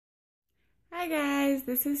Hi guys,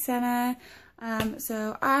 this is Senna.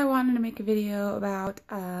 So I wanted to make a video about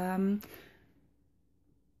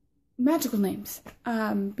magical names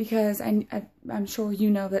because I'm sure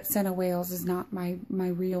you know that Senna Wales is not my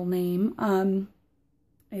real name.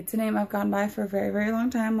 It's a name I've gone by for a very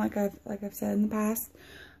long time, like I've said in the past.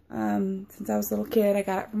 Since I was a little kid, I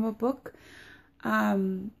got it from a book.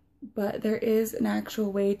 But there is an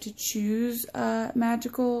actual way to choose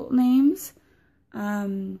magical names.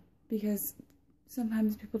 Because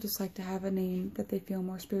sometimes people just like to have a name that they feel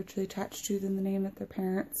more spiritually attached to than the name that their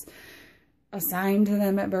parents assigned to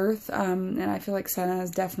them at birth. And I feel like Senna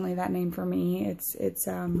is definitely that name for me. It's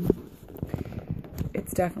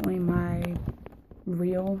definitely my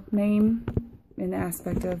real name in the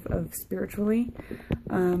aspect of spiritually.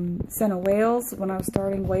 Senna Wales, when I was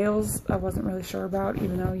starting Wales, I wasn't really sure about,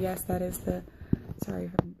 even though yes, that is the, sorry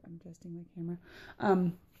if I'm adjusting my camera.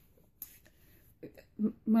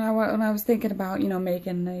 When I was thinking about, you know,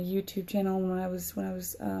 making a YouTube channel, when I was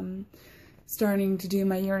starting to do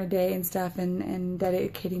my year in a day and stuff, and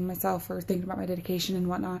dedicating myself, or thinking about my dedication and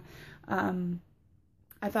whatnot,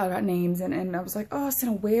 I thought about names, and I was like, oh,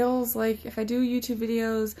 Senna Wales, like, if I do YouTube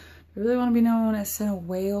videos, I really want to be known as Senna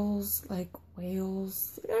Wales, like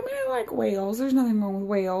Wales. I mean, I like Wales, there's nothing wrong with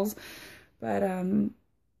Wales, but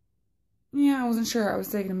yeah, I wasn't sure. I was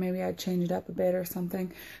thinking maybe I'd change it up a bit or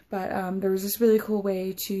something. But there was this really cool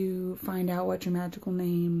way to find out what your magical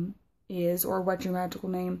name is, or what your magical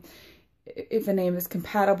name, if a name is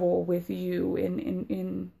compatible with you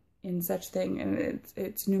in such thing. And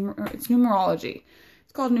it's numerology.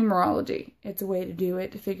 It's called numerology. It's a way to do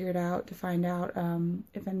it, to figure it out, to find out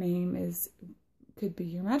if a name could be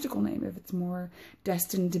your magical name, if it's more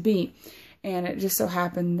destined to be. And it just so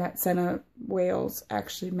happened that Senna Wales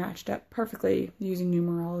actually matched up perfectly using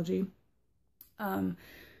numerology. To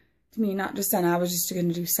me, not just Senna, I was just going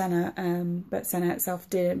to do Senna, but Senna itself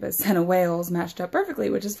didn't, but Senna Wales matched up perfectly,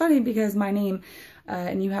 which is funny because my name,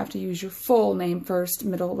 and you have to use your full name first,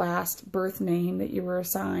 middle, last, birth name that you were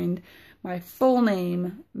assigned. My full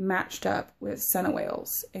name matched up with Senna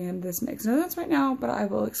Wales, and this makes no sense right now, but I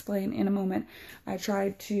will explain in a moment. I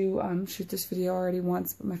tried to shoot this video already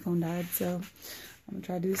once, but my phone died, so I'm going to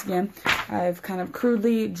try to do this again. I've kind of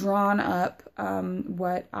crudely drawn up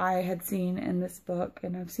what I had seen in this book,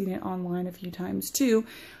 and I've seen it online a few times too,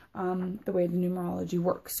 the way the numerology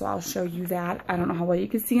works. So I'll show you that. I don't know how well you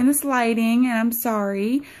can see in this lighting, and I'm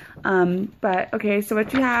sorry. But, okay, so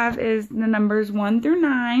what you have is the numbers 1 through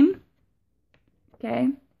 9. Okay,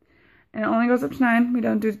 and it only goes up to 9.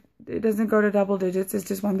 It doesn't go to double digits. It's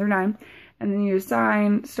just 1 through 9. And then you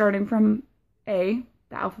assign starting from A,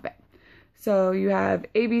 the alphabet. So you have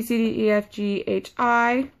A, B, C, D, E, F, G, H,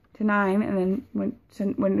 I to 9. And then when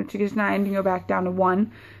it gets to 9, you go back down to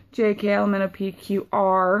 1. J, K, L, M, N, O, P, Q,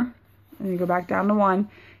 R. And then you go back down to 1.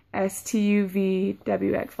 S, T, U, V,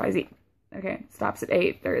 W, X, Y, Z. Okay, stops at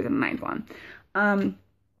 8. There isn't a 9th one.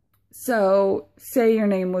 So say your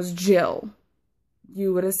name was Jill.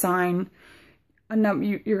 You would assign a number.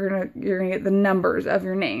 You're gonna get the numbers of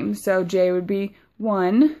your name. So J would be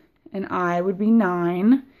 1, and I would be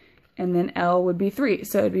 9, and then L would be 3.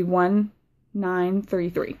 So it'd be 1, 9, 3,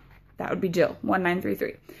 3. That would be Jill. 1, 9, 3,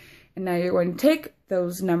 3. And now you're going to take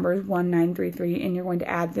those numbers 1, 9, 3, 3, and you're going to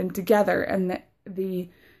add them together. And the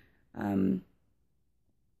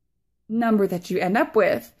number that you end up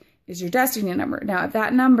with is your destiny number. Now, if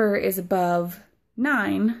that number is above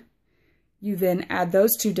 9. You then add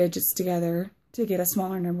those two digits together to get a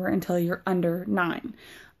smaller number until you're under 9.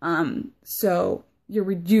 So you're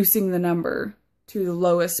reducing the number to the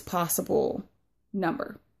lowest possible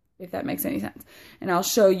number, if that makes any sense. And I'll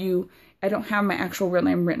show you, I don't have my actual real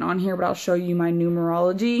name written on here, but I'll show you my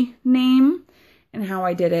numerology name and how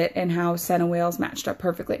I did it and how Senna Wales matched up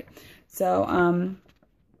perfectly. So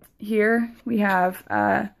here we have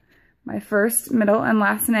my first, middle, and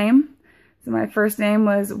last name. So my first name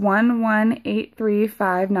was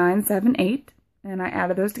 11835978, and I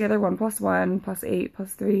added those together, 1 plus 1 plus 8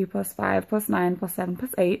 plus 3 plus 5 plus 9 plus 7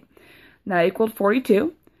 plus 8. And that equaled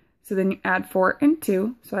 42. So then you add 4 and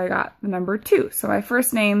 2, so I got the number 2. So my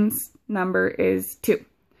first name's number is 2. And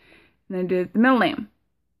then I did the middle name.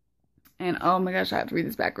 And oh my gosh, I have to read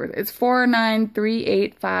this backwards. It's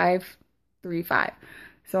 4938535.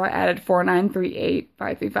 So I added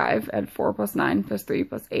 4938535, add 4 plus 9 plus 3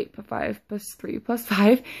 plus 8 plus 5 plus 3 plus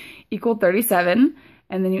 5 equaled 37.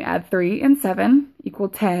 And then you add 3 and 7 equal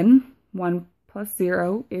 10. 1 plus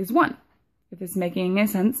 0 is 1. If this is making any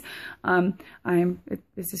sense.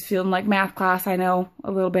 This is feeling like math class, I know,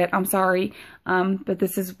 a little bit. I'm sorry. But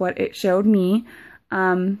this is what it showed me.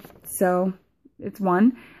 So it's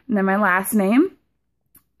 1. And then my last name,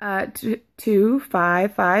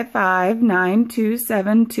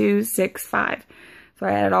 255592725. So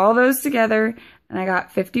I added all those together and I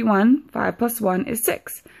got 51. 5 plus 1 is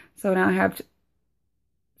 6. So now I have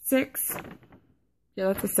 6. Yeah,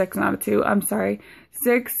 that's a 6, not a 2. I'm sorry.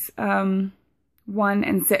 6, 1,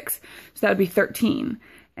 and 6. So that would be 13.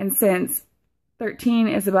 And since 13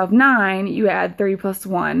 is above 9, you add 3 plus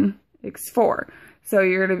 1 is 4.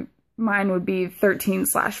 So mine would be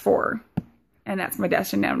 13/4. And that's my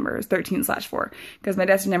destiny number, is 13/4. Because my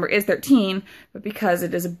destiny number is 13, but because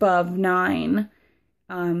it is above 9,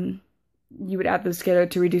 you would add those together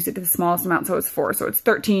to reduce it to the smallest amount, so it's 4. So it's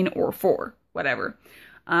 13 or 4, whatever.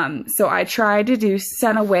 So I tried to do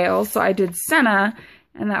Senna whales. So I did Senna,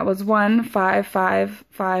 and that was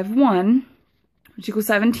 15551, which equals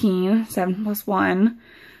 17. 7 plus 1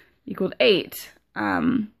 equaled 8.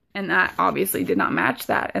 And that obviously did not match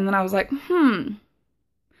that. And then I was like, I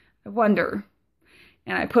wonder.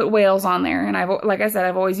 And I put whales on there. And like I said,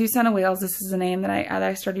 I've always used Senna whales. This is a name that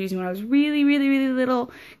I started using when I was really, really, really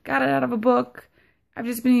little. Got it out of a book. I've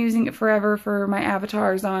just been using it forever for my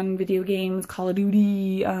avatars on video games, Call of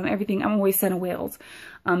Duty, everything. I'm always Senna whales.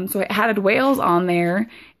 So I added whales on there,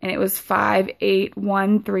 and it was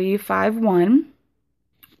 581351,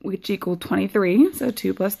 which equaled 23. So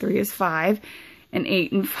 2 plus 3 is 5, and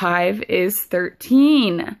 8 and 5 is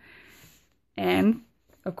 13. And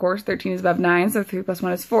of course, 13 is above 9, so 3 plus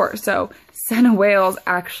 1 is 4. So Senna whales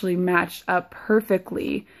actually matched up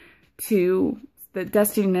perfectly to the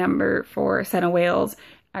destiny number for Senna whales,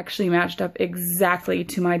 actually matched up exactly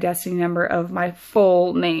to my destiny number of my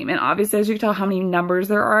full name. And obviously, as you can tell how many numbers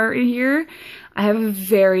there are in here, I have a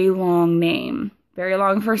very long name. Very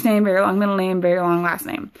long first name, very long middle name, very long last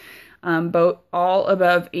name. Both all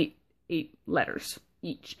above 8 letters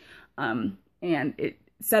each. And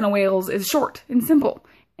Senna whales is short and simple.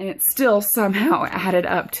 And it still somehow added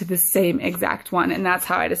up to the same exact one. And that's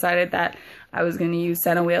how I decided that I was going to use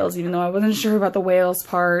Senna whales, even though I wasn't sure about the whales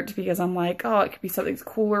part, because I'm like, oh, it could be something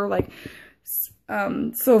cooler, like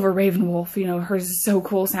Silver Raven Wolf. You know, hers is so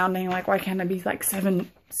cool sounding. Like, why can't it be like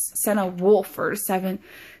Senna Wolf or Senna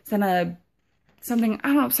something? I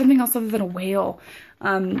don't know, something else other than a whale.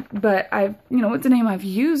 But it's a name I've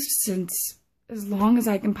used since as long as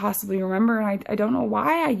I can possibly remember, and I don't know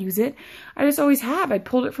why I use it. I just always have. I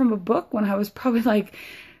pulled it from a book when I was probably like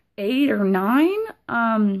 8 or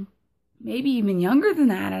 9, maybe even younger than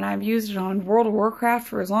that, and I've used it on World of Warcraft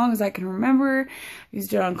for as long as I can remember.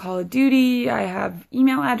 Used it on Call of Duty. I have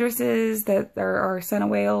email addresses that there are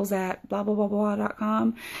SennaWhales at blah blah blah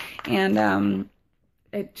blah.com, and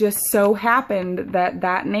it just so happened that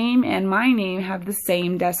that name and my name have the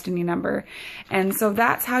same destiny number. And so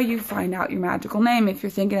that's how you find out your magical name. If you're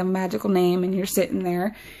thinking of a magical name and you're sitting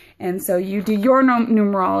there, and so you do your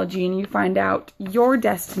numerology and you find out your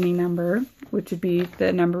destiny number, which would be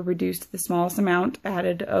the number reduced to the smallest amount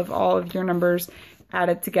added of all of your numbers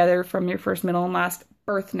added together from your first, middle, and last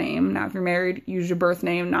birth name. Now, if you're married, use your birth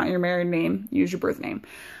name, not your married name. Use your birth name.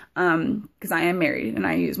 Because I am married and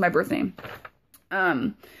I use my birth name.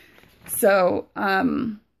 And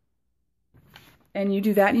you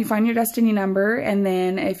do that and you find your destiny number. And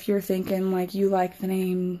then if you're thinking like you like the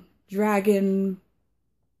name Dragon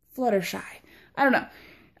Fluttershy, I don't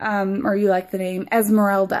know, or you like the name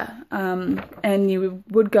Esmeralda, and you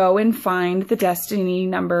would go and find the destiny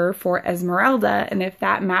number for Esmeralda. And if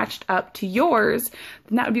that matched up to yours,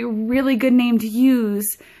 then that would be a really good name to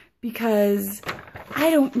use, because I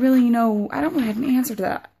don't really have an answer to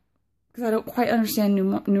that, because I don't quite understand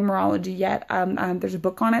numerology yet. There's a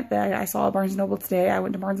book on it that I saw at Barnes & Noble today. I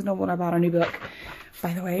went to Barnes & Noble and I bought a new book,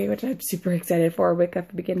 by the way, which I'm super excited for. Wake Up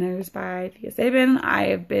the Beginners by Thea Sabin. I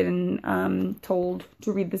have been told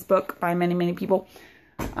to read this book by many, many people.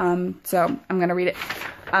 So I'm going to read it.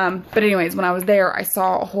 But anyways, when I was there, I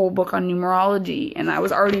saw a whole book on numerology, and I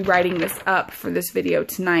was already writing this up for this video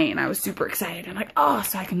tonight, and I was super excited. I'm like, oh,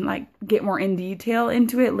 so I can like get more in detail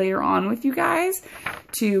into it later on with you guys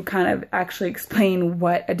to kind of actually explain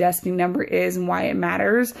what a destiny number is and why it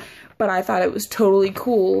matters. But I thought it was totally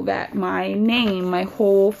cool that my name, my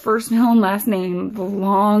whole first, middle, and last name, the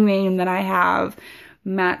long name that I have,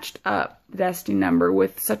 matched up the destiny number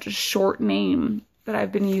with such a short name that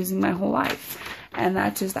I've been using my whole life. And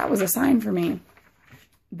that was a sign for me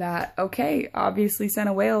that, okay, obviously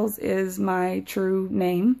Senna Wales is my true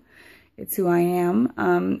name. It's who I am.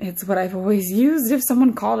 It's what I've always used. If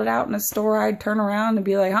someone called it out in a store, I'd turn around and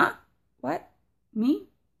be like, huh? What? Me?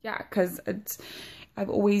 Yeah, because I've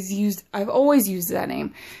always used that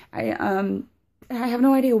name. I have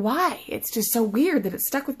no idea why. It's just so weird that it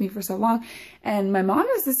stuck with me for so long. And my mom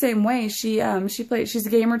is the same way. She's a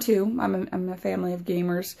gamer too. I'm a family of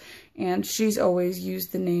gamers, and she's always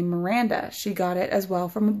used the name Miranda. She got it as well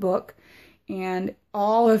from a book, and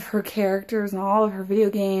all of her characters and all of her video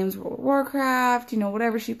games, World of Warcraft, you know,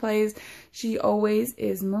 whatever she plays, she always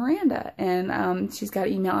is Miranda. And she's got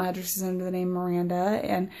email addresses under the name Miranda.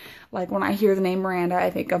 And like when I hear the name Miranda, I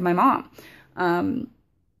think of my mom.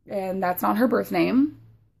 And that's not her birth name.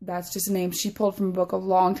 That's just a name she pulled from a book a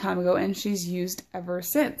long time ago, and she's used ever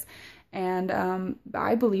since. And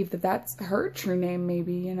I believe that that's her true name,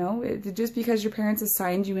 maybe, you know. Just because your parents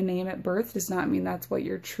assigned you a name at birth does not mean that's what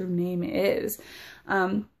your true name is.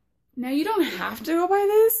 Now, you don't have to go by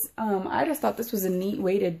this. I just thought this was a neat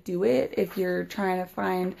way to do it if you're trying to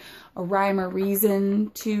find a rhyme or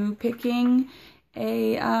reason to picking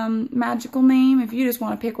a magical name. If you just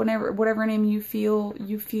want to pick whatever name you feel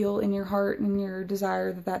in your heart and your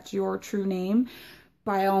desire that that's your true name,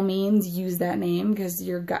 by all means use that name, because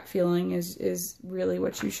your gut feeling is really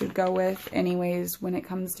what you should go with anyways. When it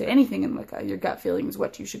comes to anything in Wicca, your gut feeling is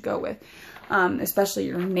what you should go with, especially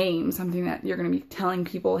your name, something that you're going to be telling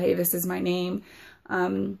people, hey, this is my name.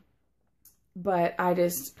 But I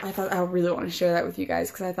thought I really want to share that with you guys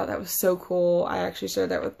because I thought that was so cool. I actually shared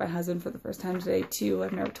that with my husband for the first time today too.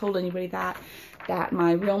 I've never told anybody that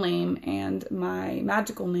my real name and my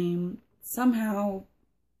magical name, somehow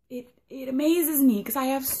it amazes me because I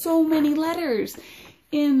have so many letters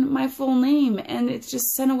in my full name, and it's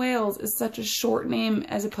just Senna Wales is such a short name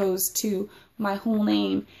as opposed to my whole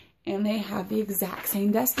name, and they have the exact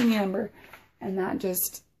same destiny number. And that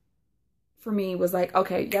just, for me, was like,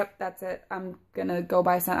 okay, yep, that's it. I'm gonna go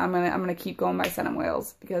by Senna. I'm gonna keep going by Senna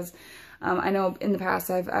Wales, because I know in the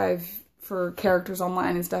past I've for characters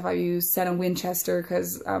online and stuff, I've used Senna Winchester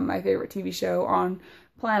because my favorite TV show on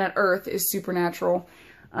planet Earth is Supernatural.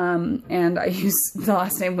 And I use the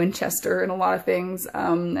last name Winchester in a lot of things.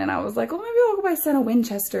 And I was like, well, maybe I'll go by Senna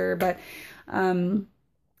Winchester. But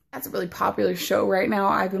that's a really popular show right now.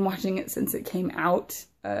 I've been watching it since it came out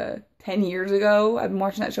 10 years ago. I've been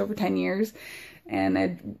watching that show for 10 years.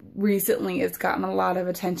 And recently it's gotten a lot of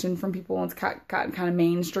attention from people. It's gotten kind of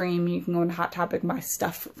mainstream. You can go into Hot Topic and buy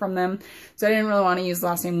stuff from them. So I didn't really want to use the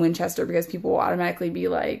last name Winchester because people will automatically be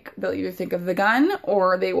like, they'll either think of the gun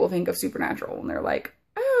or they will think of Supernatural. And they're like,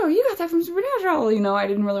 oh, you got that from Supernatural. You know, I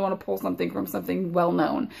didn't really want to pull something from something well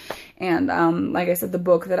known. And like I said, the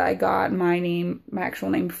book that I got my actual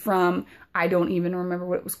name from, I don't even remember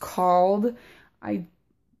what it was called. I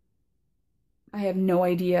have no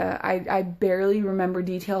idea. I barely remember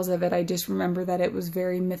details of it. I just remember that it was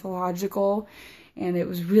very mythological and it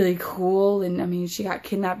was really cool. And I mean, she got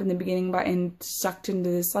kidnapped in the beginning and sucked into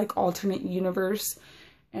this like alternate universe.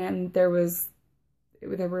 And there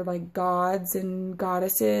were like gods and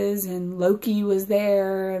goddesses, and Loki was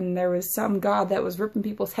there, and there was some god that was ripping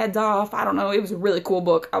people's heads off. I don't know. It was a really cool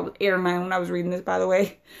book. I was 8 or 9 when I was reading this, by the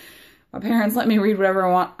way. My parents let me read whatever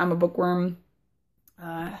I want. I'm a bookworm.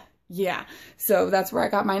 Yeah, so that's where I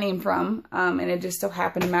got my name from, and it just so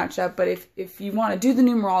happened to match up. But if you want to do the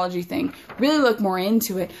numerology thing, really look more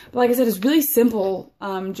into it. But like I said, it's really simple.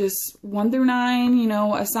 Just 1 through 9, you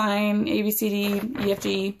know, assign A, B, C, D, E, F,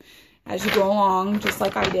 G as you go along, just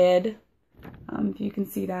like I did. If you can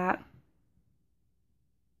see that.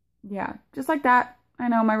 Yeah, just like that. I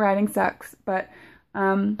know my writing sucks, but,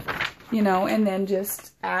 you know, and then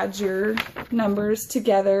just add your numbers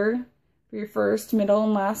together for your first, middle,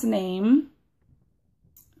 and last name.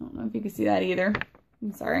 I don't know if you can see that either.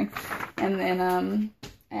 I'm sorry. And then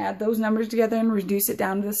add those numbers together and reduce it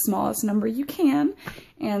down to the smallest number you can.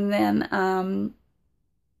 And then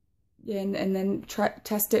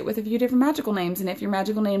test it with a few different magical names. And if your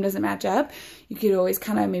magical name doesn't match up, you could always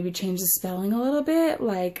kind of maybe change the spelling a little bit.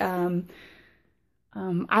 Like, I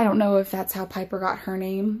don't know if that's how Piper got her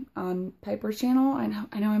name on Piper's channel. I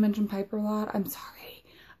know I mentioned Piper a lot. I'm sorry.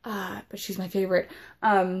 But she's my favorite.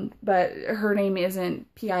 But her name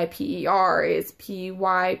isn't P-I-P-E-R, it's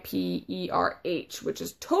P-Y-P-E-R-H, which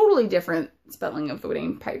is totally different spelling of the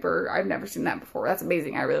name Piper. I've never seen that before. That's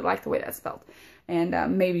amazing. I really like the way that's spelled.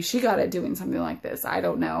 And maybe she got it doing something like this. I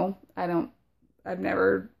don't know. I've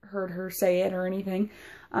never heard her say it or anything.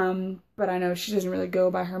 But I know she doesn't really go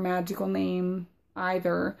by her magical name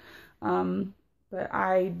either. But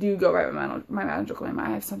I do go by my magical name. I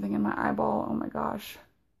have something in my eyeball. Oh my gosh.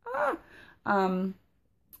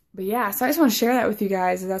 But yeah, so I just want to share that with you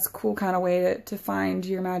guys. That's a cool kind of way to find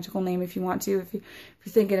your magical name if you want to. If you're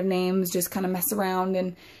thinking of names, just kind of mess around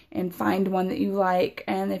and find one that you like.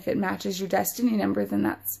 And if it matches your destiny number, then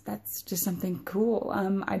that's just something cool.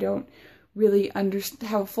 I don't really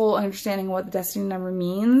have a full understanding of what the destiny number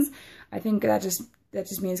means. I think that just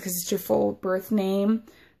means because it's your full birth name,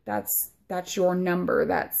 that's your number.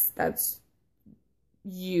 That's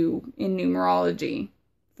you in numerology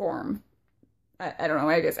form. I don't know,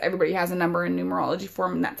 I guess everybody has a number in numerology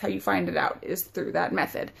form, and that's how you find it out, is through that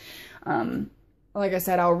method. Like I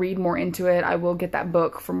said, I'll read more into it. I will get that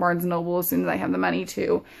book from Barnes & Noble as soon as I have the money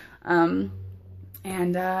to.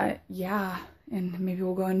 Yeah, and maybe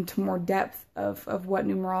we'll go into more depth of what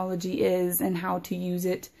numerology is and how to use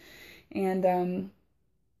it. And,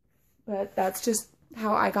 but that's just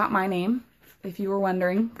how I got my name, if you were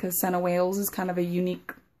wondering, because Senna Wales is kind of a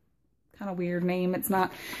unique, kind of weird name. It's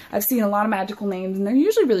not, I've seen a lot of magical names, and they're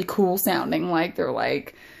usually really cool sounding. Like, they're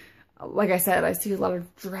like I said, I see a lot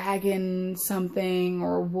of dragon something,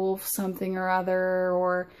 or wolf something or other,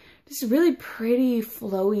 or just really pretty,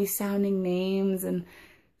 flowy sounding names. And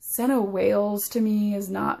Senna Wales to me is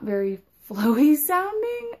not very flowy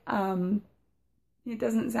sounding. It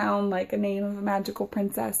doesn't sound like a name of a magical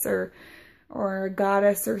princess or a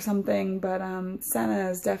goddess or something, but Senna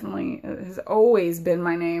has always been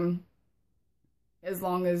my name. As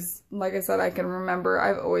long as, like I said, I can remember,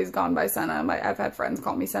 I've always gone by Senna. I've had friends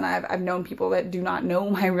call me Senna. I've known people that do not know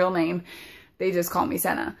my real name. They just call me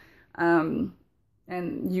Senna. And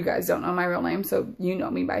you guys don't know my real name, so you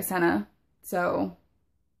know me by Senna. So,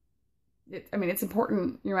 I mean, it's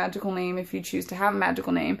important. Your magical name, if you choose to have a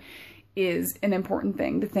magical name, is an important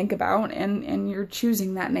thing to think about. And you're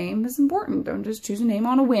choosing that name is important. Don't just choose a name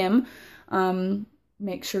on a whim.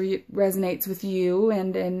 Make sure it resonates with you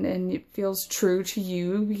and it feels true to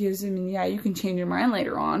you, because, I mean, yeah, you can change your mind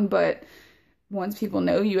later on, but once people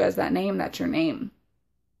know you as that name, that's your name.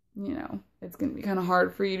 You know, it's going to be kind of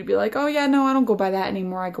hard for you to be like, oh yeah, no, I don't go by that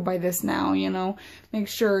anymore. I go by this now, you know. Make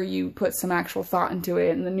sure you put some actual thought into it,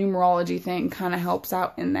 and the numerology thing kind of helps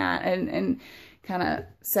out in that and kind of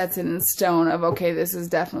sets it in stone of, okay, this is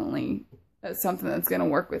definitely something that's going to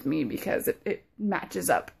work with me, because it matches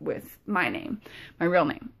up with my name, my real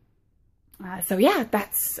name. So yeah,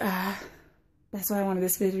 that's what I wanted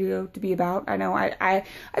this video to be about. I know I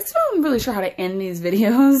still am really sure how to end these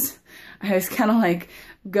videos. I just kind of like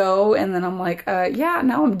go, and then I'm like, yeah,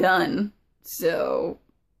 now I'm done. So,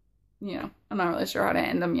 you know, I'm not really sure how to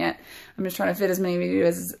end them yet. I'm just trying to fit as many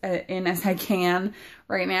videos in as I can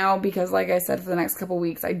right now, because like I said, for the next couple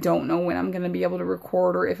weeks, I don't know when I'm going to be able to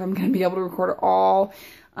record, or if I'm going to be able to record at all.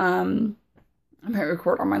 I might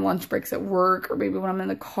record on my lunch breaks at work, or maybe when I'm in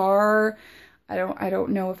the car. I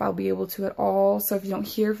don't know if I'll be able to at all. So if you don't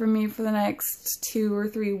hear from me for the next 2 or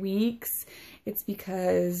 3 weeks, it's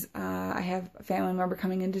because I have a family member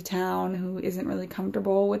coming into town who isn't really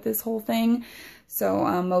comfortable with this whole thing.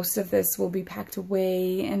 So most of this will be packed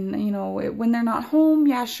away, and you know, when they're not home,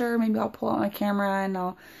 yeah, sure, maybe I'll pull out my camera and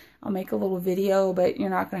I'll make a little video, but you're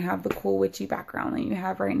not gonna have the cool witchy background that you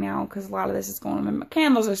have right now, because a lot of this is going on, and my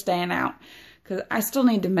candles are staying out, because I still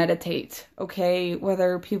need to meditate, okay?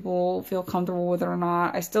 Whether people feel comfortable with it or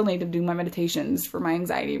not, I still need to do my meditations for my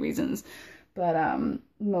anxiety reasons. But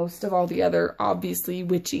most of all the other obviously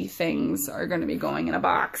witchy things are going to be going in a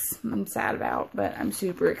box. I'm sad about, but I'm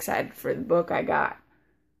super excited for the book I got.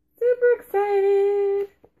 Super excited.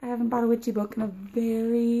 I haven't bought a witchy book in a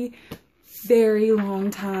very, very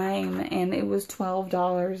long time, and it was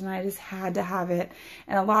 $12, and I just had to have it.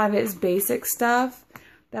 And a lot of it is basic stuff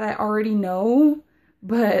that I already know,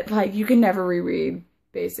 but like, you can never reread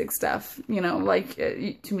basic stuff, you know, like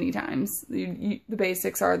too many times. The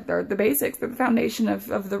basics are the basics. They're the foundation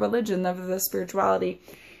of the religion, of the spirituality.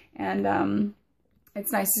 And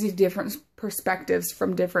it's nice to see different perspectives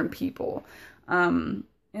from different people.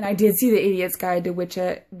 And I did see the Idiot's Guide to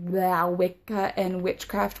Wicca and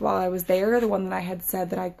Witchcraft while I was there, the one that I had said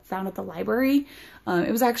that I found at the library.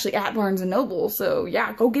 It was actually at Barnes & Noble, so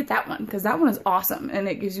yeah, go get that one, because that one is awesome, and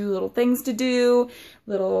it gives you little things to do,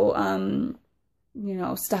 little you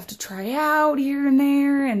know, stuff to try out here and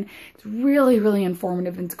there, and it's really, really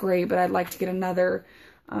informative, and it's great, but I'd like to get another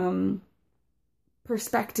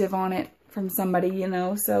perspective on it from somebody, you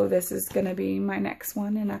know, so this is going to be my next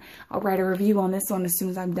one, and I'll write a review on this one as soon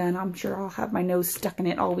as I'm done. I'm sure I'll have my nose stuck in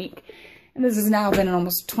it all week. And this has now been an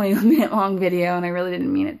almost 20-minute long video, and I really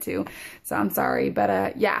didn't mean it to, so I'm sorry.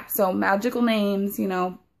 But yeah, so magical names, you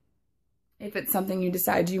know, if it's something you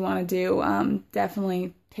decide you want to do,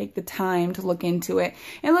 definitely take the time to look into it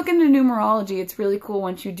and look into numerology. It's really cool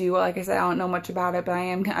once you do. Like I said, I don't know much about it, but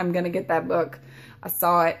I'm going to get that book. I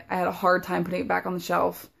saw it. I had a hard time putting it back on the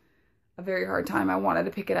shelf. A very hard time. I wanted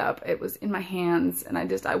to pick it up. It was in my hands, and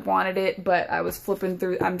I wanted it, but I was flipping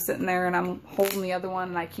through. I'm sitting there and I'm holding the other one,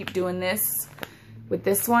 and I keep doing this with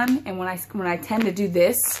this one. And when I tend to do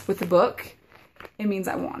this with the book, it means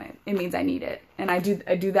I want it. It means I need it. And I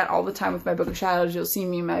do that all the time with my Book of Shadows. You'll see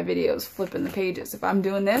me in my videos flipping the pages. If I'm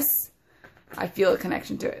doing this, I feel a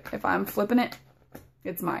connection to it. If I'm flipping it,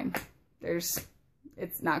 it's mine. It's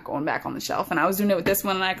not going back on the shelf. And I was doing it with this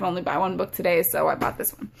one, and I can only buy one book today, so I bought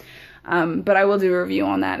this one. But I will do a review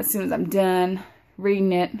on that as soon as I'm done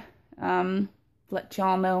reading it. Let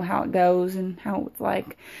y'all know how it goes and how it's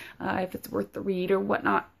like, if it's worth the read or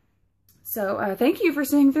whatnot. So thank you for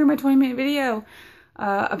sitting through my 20-minute video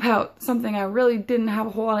about something I really didn't have a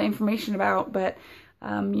whole lot of information about, but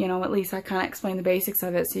you know, at least I kind of explained the basics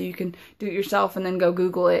of it so you can do it yourself and then go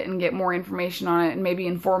Google it and get more information on it and maybe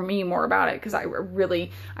inform me more about it, because I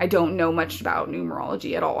don't know much about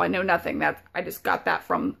numerology at all. I know nothing. I just got that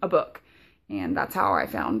from a book, and that's how I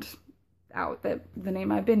found out that the name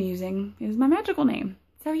I've been using is my magical name.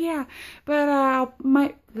 So yeah, but I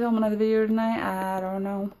might film another video tonight. I don't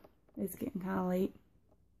know. It's getting kind of late.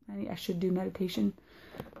 I should do meditation,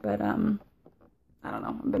 but I don't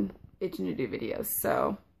know. I've been itching to do videos.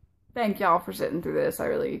 So thank y'all for sitting through this. I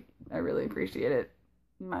really appreciate it.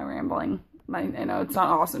 My rambling. I know it's not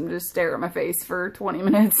awesome to just stare at my face for 20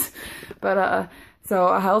 minutes, but so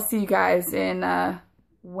I'll see you guys in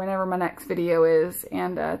whenever my next video is,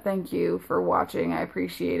 and thank you for watching. I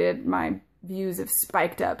appreciate it. My views have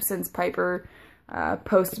spiked up since Piper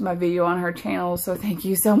posted my video on her channel, so thank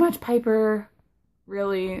you so much, Piper.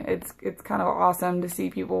 Really, it's kind of awesome to see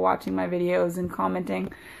people watching my videos and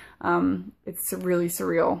commenting. It's really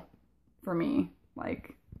surreal for me,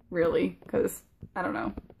 like, really, because I don't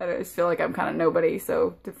know, I just feel like I'm kind of nobody,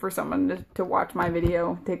 so for someone to watch my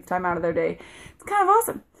video, take the time out of their day, it's kind of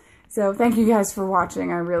awesome. So thank you guys for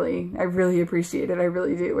watching. I really appreciate it. I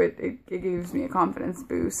really do. It gives me a confidence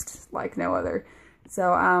boost like no other.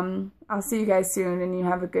 So I'll see you guys soon, and you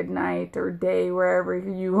have a good night or day wherever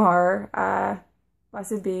you are.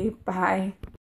 Blessed be. Bye.